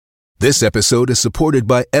This episode is supported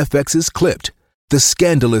by FX's Clipped, the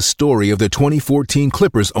scandalous story of the 2014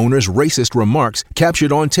 Clippers owner's racist remarks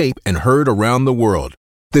captured on tape and heard around the world.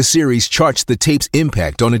 The series charts the tape's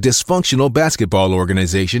impact on a dysfunctional basketball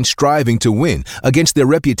organization striving to win against their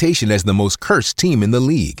reputation as the most cursed team in the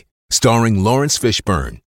league. Starring Lawrence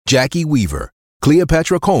Fishburne, Jackie Weaver,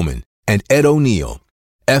 Cleopatra Coleman, and Ed O'Neill.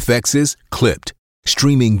 FX's Clipped,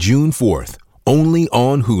 streaming June 4th, only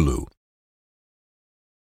on Hulu.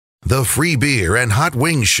 The Free Beer and Hot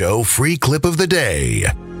Wings Show free clip of the day.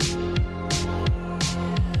 I've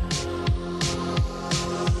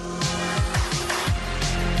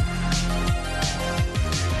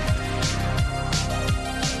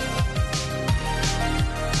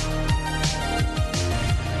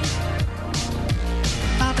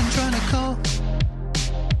been trying to call.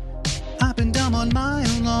 I've been dumb on my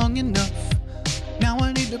own long enough. Now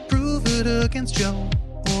I need to prove it against Joe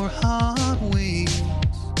or Hot Wings.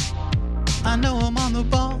 I know I'm on the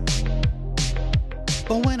ball,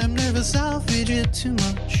 but when I'm nervous I'll fidget too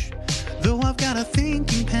much. Though I've got a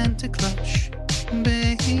thinking pen to clutch,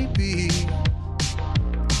 baby.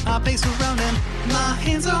 I pace around and my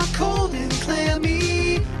hands are cold and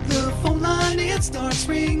clammy. The phone line, it starts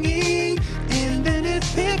ringing, and then it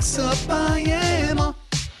picks up. I am on.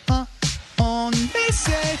 They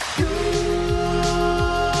say you're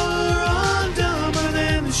on Dumber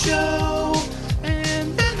Than the Show,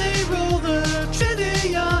 and then they roll the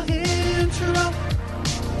trivia intro.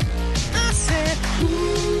 I said,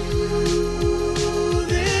 ooh,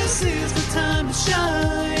 this is the time to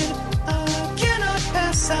shine. I cannot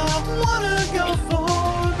pass, I wanna go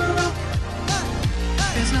for broke.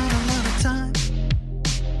 There's not a lot of time,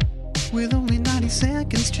 with only 90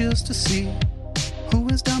 seconds just to see who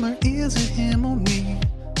is dumber, is it him or me,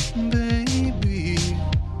 baby?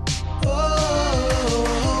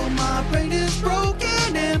 Oh, my brain is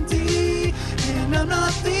broken empty, and I'm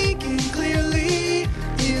not thinking clearly.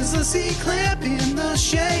 Is the C-clamp in the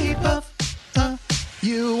shape of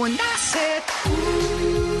you? And I said,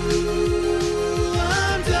 ooh,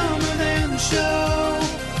 I'm dumber than the show.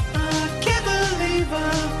 I can't believe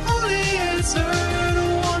I only answered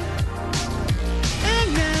one.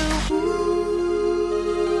 And now,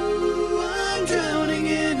 ooh, I'm drowning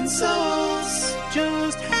in insults.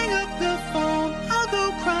 Just hang up the phone, I'll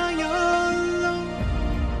go cry alone.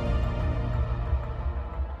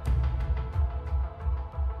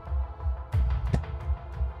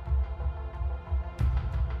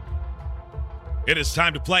 It is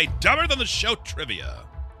time to play Dumber Than the Show Trivia.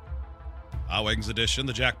 Hot Wings edition,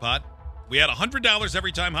 the jackpot. We had $100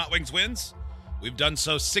 every time Hot Wings wins. We've done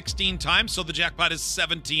so 16 times, so the jackpot is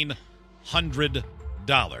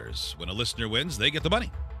 $1,700. When a listener wins, they get the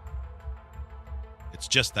money. It's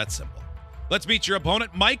just that simple. Let's meet your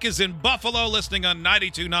opponent. Mike is in Buffalo, listening on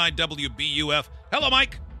 92.9 WBUF. Hello,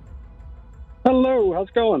 Mike. Hello, how's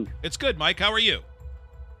it going? It's good, Mike. How are you?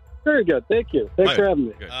 Very good, thank you. Thanks for having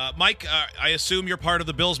me. Mike, I assume you're part of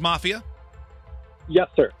the Bills Mafia? Yes,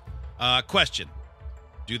 sir. Question.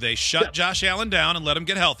 Do they shut Josh Allen down and let him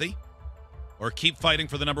get healthy, or keep fighting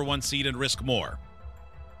for the number one seed and risk more?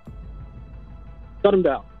 Shut him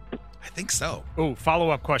down. I think so. Oh,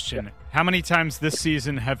 follow-up question. Yeah. How many times this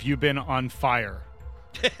season have you been on fire?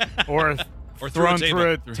 or thrown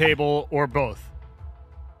through a table, or both?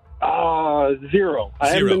 0. I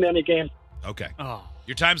haven't been to any games. Okay. Oh.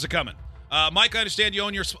 Your time's a-coming. Mike, I understand you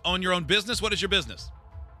own your own business. What is your business?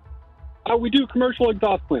 We do commercial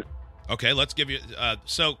exhaust clamps. Okay, let's give you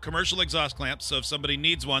so commercial exhaust clamps. So if somebody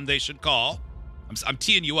needs one, they should call. I'm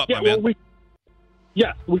teeing you up, my man. we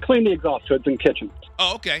clean the exhaust hoods in kitchens.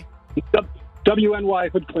 Oh, okay.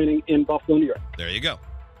 WNY Hood Cleaning in Buffalo, New York. There you go.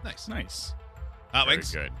 Nice. Hot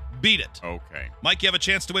Wings, good. Beat it. Okay. Mike, you have a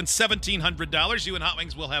chance to win $1,700. You and Hot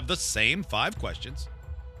Wings will have the same 5 questions.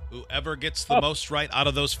 Whoever gets the most right out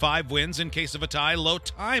of those 5 wins. In case of a tie, low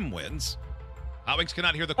time wins. Hot Wings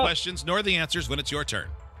cannot hear the questions nor the answers when it's your turn.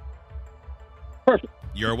 Perfect.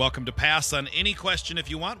 You're welcome to pass on any question if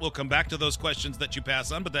you want. We'll come back to those questions that you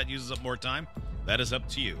pass on, but that uses up more time. That is up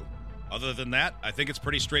to you. Other than that, I think it's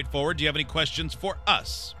pretty straightforward. Do you have any questions for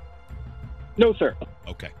us? No, sir.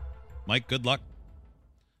 Okay. Mike, good luck.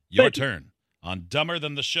 Your turn on Dumber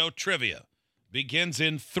Than the Show Trivia begins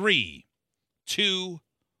in 3, 2,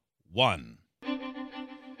 1.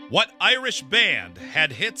 What Irish band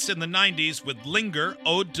had hits in the 90s with Linger,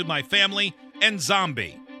 Ode to My Family, and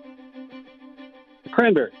Zombie?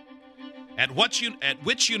 Cranberry. At which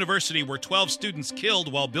university were 12 students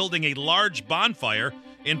killed while building a large bonfire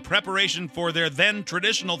in preparation for their then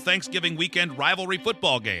traditional Thanksgiving weekend rivalry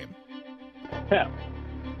football game? Pass.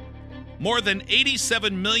 More than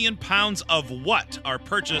 87 million pounds of what are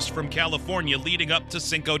purchased from California leading up to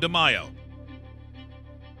Cinco de Mayo?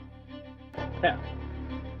 Pass.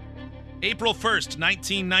 April 1st,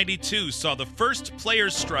 1992 saw the first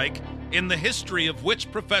players' strike in the history of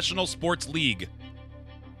which professional sports league?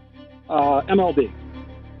 MLB.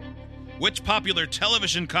 Which popular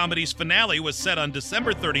television comedy's finale was set on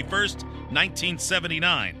December 31st,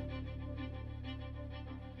 1979?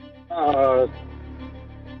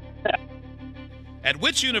 At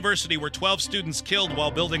which university were 12 students killed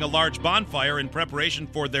while building a large bonfire in preparation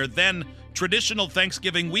for their then traditional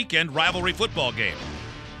Thanksgiving weekend rivalry football game?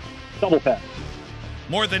 Double pass.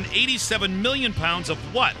 More than 87 million pounds of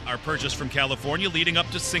what are purchased from California leading up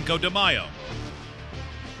to Cinco de Mayo?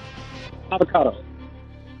 Avocado.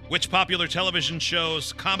 Which popular television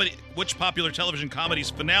comedy's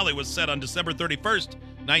finale was set on December 31st,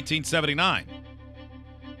 1979?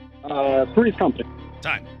 Three's Company.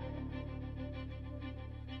 Time.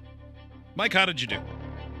 Mike, how did you do?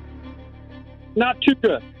 Not too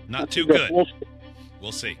good. Not too good. We'll see.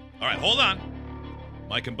 We'll see. All right, hold on.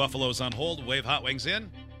 Mike in Buffalo's on hold. Wave Hot Wings in.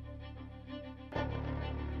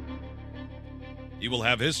 He will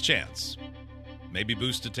have his chance. Maybe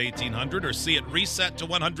boost it to $1,800 or see it reset to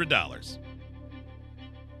 $100.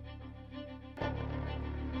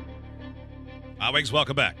 Hot Wings,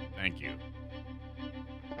 welcome back. Thank you.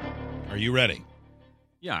 Are you ready?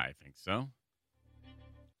 Yeah, I think so.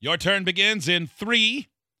 Your turn begins in 3,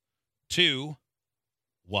 2,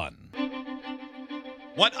 1.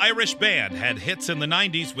 What Irish band had hits in the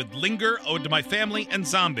 90s with Linger, Ode to My Family, and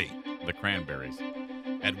Zombie? The Cranberries.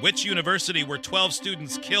 At which university were 12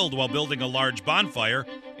 students killed while building a large bonfire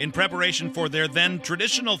in preparation for their then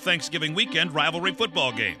traditional Thanksgiving weekend rivalry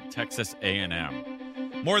football game? Texas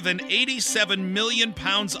A&M. More than 87 million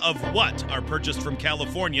pounds of what are purchased from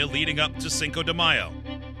California leading up to Cinco de Mayo?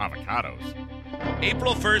 Avocados.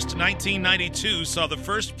 April 1st, 1992 saw the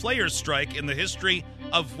first players' strike in the history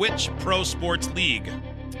of which pro sports league?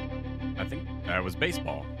 I think that was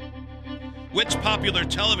baseball. Which popular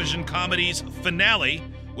television comedy's finale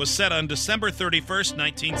was set on December 31st,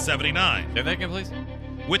 1979? Say that again, please.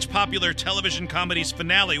 Which popular television comedy's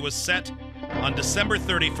finale was set on December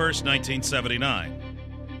 31st, 1979?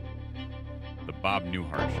 The Bob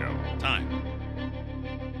Newhart Show. Time.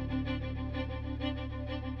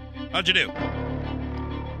 How'd you do?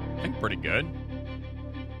 I think pretty good.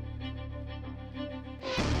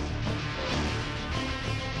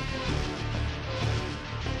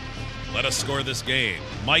 Let us score this game.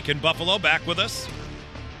 Mike in Buffalo back with us.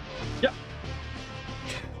 Yep.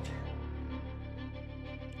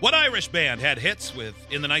 What Irish band had hits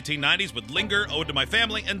in the 1990s with Linger, Ode to My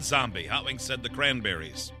Family, and Zombie? Hot Wings said the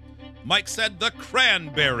Cranberries. Mike said the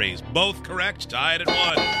Cranberries. Both correct. Tied at 1.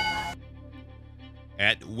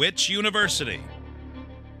 At which university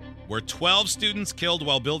were 12 students killed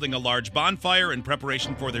while building a large bonfire in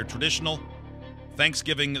preparation for their traditional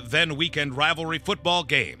Thanksgiving then weekend rivalry football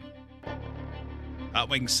game? Hot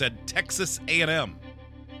Wings said Texas A&M.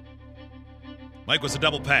 Mike was a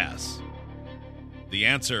double pass. The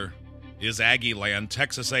answer is Aggie Land,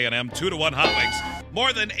 Texas A&M, 2-1 Hot Wings.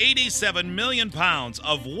 More than 87 million pounds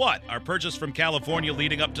of what are purchased from California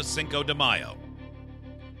leading up to Cinco de Mayo?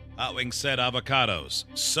 Hot Wings said avocados.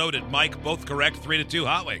 So did Mike. Both correct. 3-2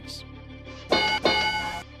 Hot Wings.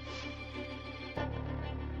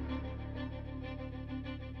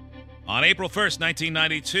 On April 1st,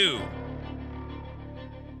 1992,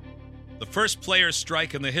 the first players'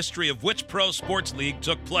 strike in the history of which pro sports league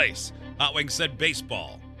took place? Hot Wings said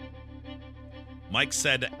baseball. Mike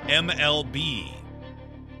said MLB.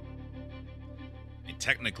 And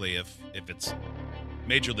technically, if it's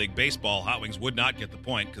Major League Baseball, Hot Wings would not get the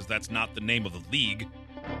point because that's not the name of the league.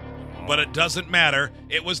 But it doesn't matter.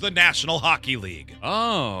 It was the National Hockey League.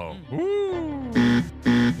 Oh.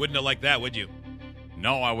 Wouldn't have liked that, would you?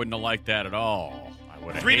 No, I wouldn't have liked that at all.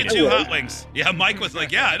 3-2 Hot Wings. Yeah, Mike was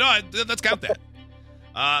like, yeah, no, let's count that.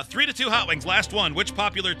 3-2 Hot Wings. Last one. Which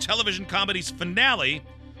popular television comedy's finale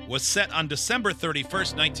was set on December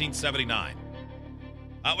 31st, 1979?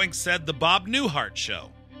 Hot Wings said the Bob Newhart Show.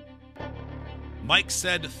 Mike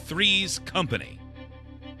said Three's Company.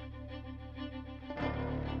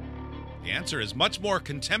 The answer is much more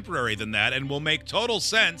contemporary than that and will make total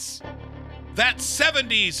sense. That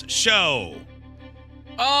 70s Show.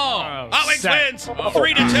 Oh, Hot Wings wins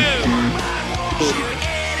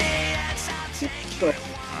 3-2. All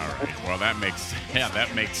right. Well, that makes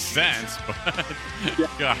sense. But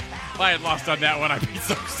God, if I had lost on that one, I'd be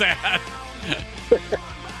so sad.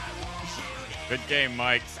 Good game,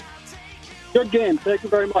 Mike. Good game. Thank you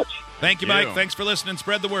very much. Thank you, Mike. Thanks for listening.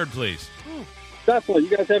 Spread the word, please. Definitely.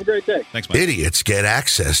 You guys have a great day. Thanks, Mike. Idiots get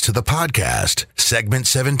access to the podcast, segment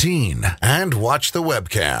 17, and watch the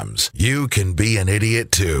webcams. You can be an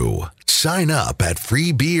idiot too. Sign up at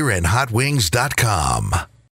freebeerandhotwings.com.